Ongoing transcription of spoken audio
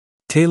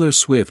Taylor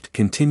Swift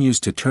continues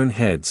to turn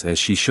heads as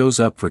she shows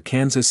up for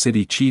Kansas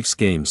City Chiefs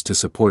games to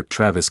support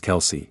Travis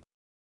Kelce.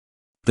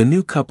 The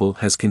new couple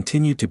has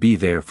continued to be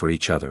there for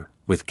each other,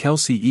 with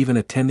Kelce even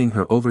attending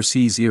her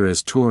Overseas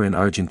Eras tour in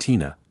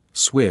Argentina.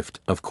 Swift,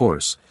 of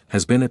course,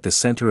 has been at the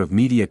center of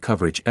media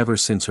coverage ever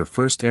since her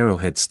first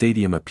Arrowhead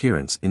Stadium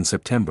appearance in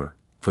September.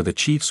 For the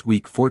Chiefs'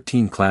 Week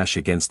 14 clash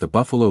against the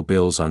Buffalo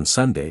Bills on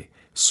Sunday,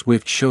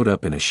 Swift showed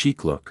up in a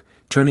chic look,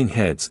 turning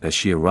heads as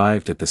she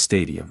arrived at the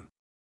stadium.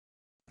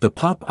 The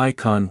pop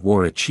icon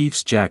wore a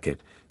Chiefs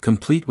jacket,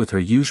 complete with her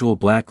usual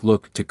black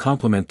look to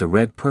complement the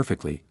red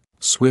perfectly.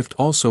 Swift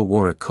also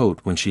wore a coat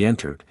when she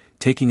entered,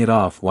 taking it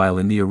off while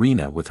in the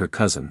arena with her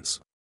cousins.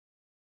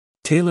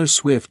 Taylor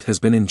Swift has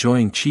been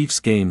enjoying Chiefs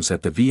games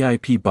at the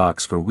VIP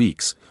box for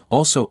weeks,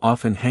 also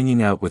often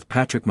hanging out with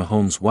Patrick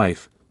Mahomes'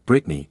 wife,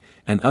 Brittany,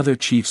 and other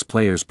Chiefs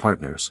players'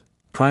 partners.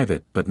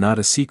 Private but not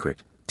a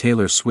secret,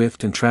 Taylor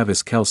Swift and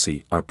Travis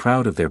Kelce are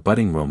proud of their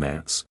budding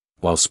romance.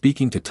 While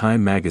speaking to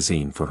Time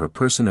magazine for her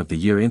Person of the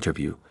Year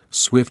interview,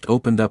 Swift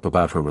opened up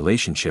about her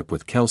relationship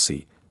with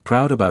Kelce,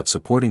 proud about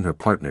supporting her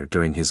partner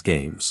during his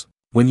games.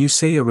 "When you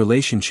say a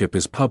relationship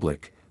is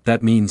public,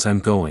 that means I'm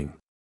going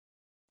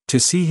to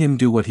see him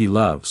do what he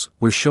loves.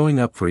 We're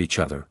showing up for each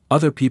other.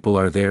 Other people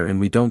are there and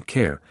we don't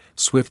care,"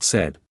 Swift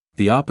said.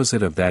 "The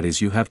opposite of that is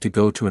you have to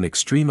go to an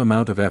extreme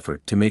amount of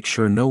effort to make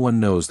sure no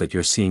one knows that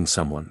you're seeing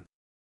someone.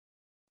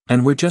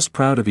 And we're just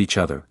proud of each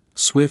other."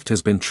 Swift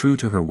has been true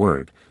to her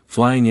word,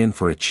 flying in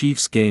for a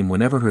Chiefs game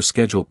whenever her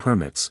schedule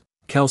permits.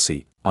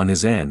 Kelce, on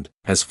his end,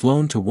 has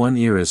flown to one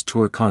Eras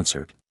tour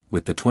concert.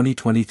 With the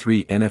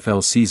 2023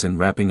 NFL season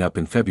wrapping up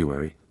in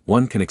February,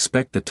 one can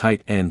expect the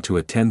tight end to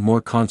attend more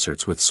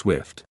concerts with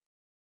Swift.